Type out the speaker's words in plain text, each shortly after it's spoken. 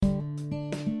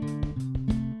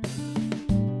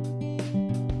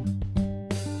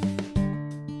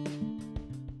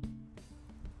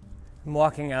I'm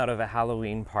walking out of a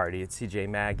Halloween party at CJ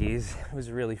Maggie's. It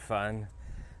was really fun,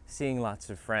 seeing lots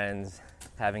of friends,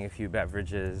 having a few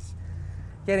beverages,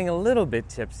 getting a little bit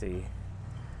tipsy,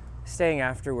 staying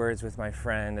afterwards with my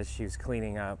friend as she was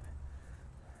cleaning up,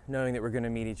 knowing that we're going to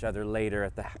meet each other later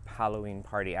at the Halloween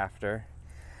party after.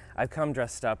 I've come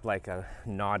dressed up like a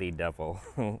naughty devil,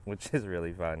 which is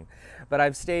really fun. But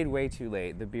I've stayed way too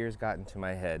late. The beer's gotten to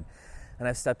my head. And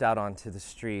I've stepped out onto the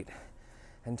street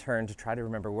and turned to try to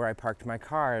remember where I parked my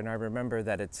car. And I remember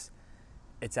that it's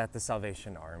at the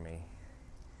Salvation Army.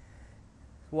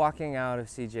 Walking out of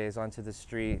CJ's onto the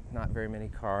street, not very many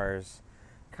cars,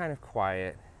 kind of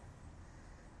quiet.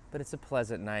 But it's a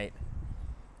pleasant night.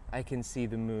 I can see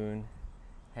the moon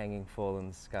hanging full in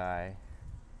the sky.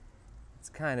 It's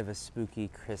kind of a spooky,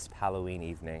 crisp Halloween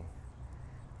evening.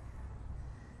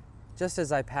 Just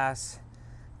as I pass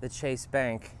the Chase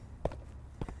Bank,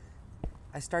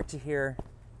 I start to hear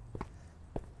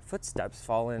footsteps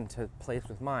fall into place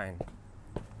with mine.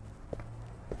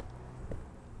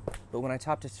 But when I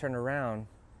stop to turn around,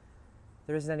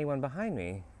 there isn't anyone behind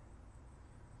me.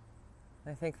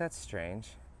 I think that's strange.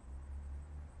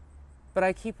 But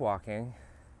I keep walking,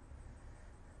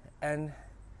 and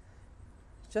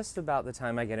just about the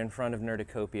time I get in front of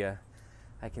Nerdicopia,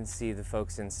 I can see the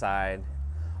folks inside,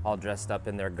 all dressed up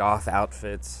in their goth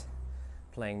outfits,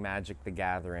 playing Magic the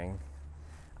Gathering.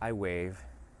 I wave.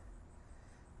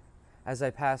 As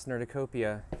I pass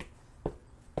Nerdicopia,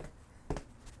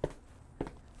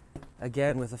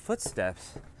 again with the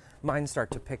footsteps, mine start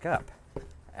to pick up,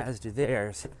 as do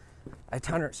theirs. I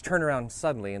turn around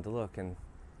suddenly and to look, and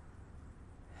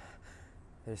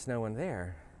there's no one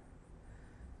there.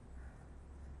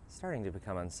 It's starting to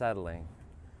become unsettling.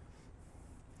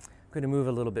 I'm going to move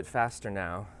a little bit faster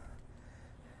now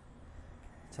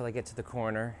until I get to the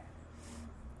corner.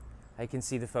 I can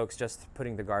see the folks just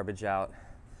putting the garbage out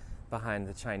behind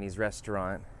the Chinese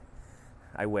restaurant.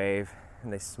 I wave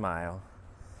and they smile.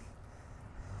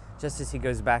 Just as he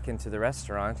goes back into the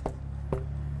restaurant,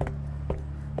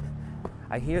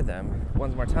 I hear them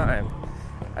one more time.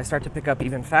 I start to pick up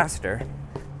even faster.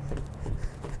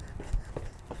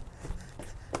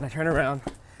 And I turn around,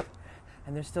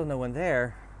 and there's still no one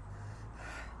there.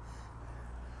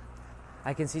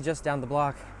 I can see just down the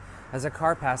block as a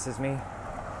car passes me.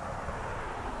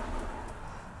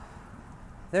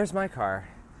 There's my car.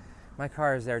 My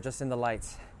car is there just in the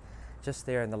lights. Just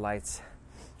there in the lights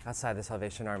outside the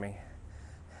Salvation Army.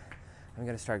 I'm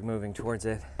going to start moving towards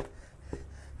it.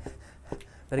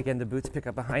 But again, the boots pick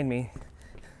up behind me.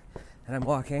 And I'm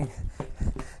walking.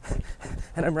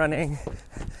 And I'm running.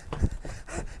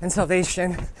 And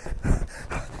salvation.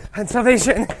 And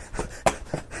salvation.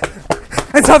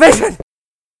 And salvation!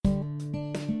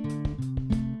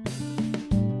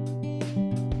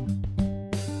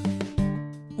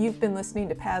 You've been listening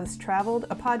to Paths Traveled,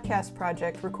 a podcast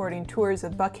project recording tours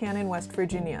of Buckhannon, West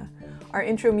Virginia. Our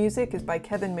intro music is by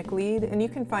Kevin McLeod, and you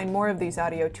can find more of these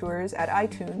audio tours at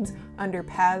iTunes under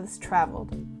Paths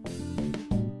Traveled.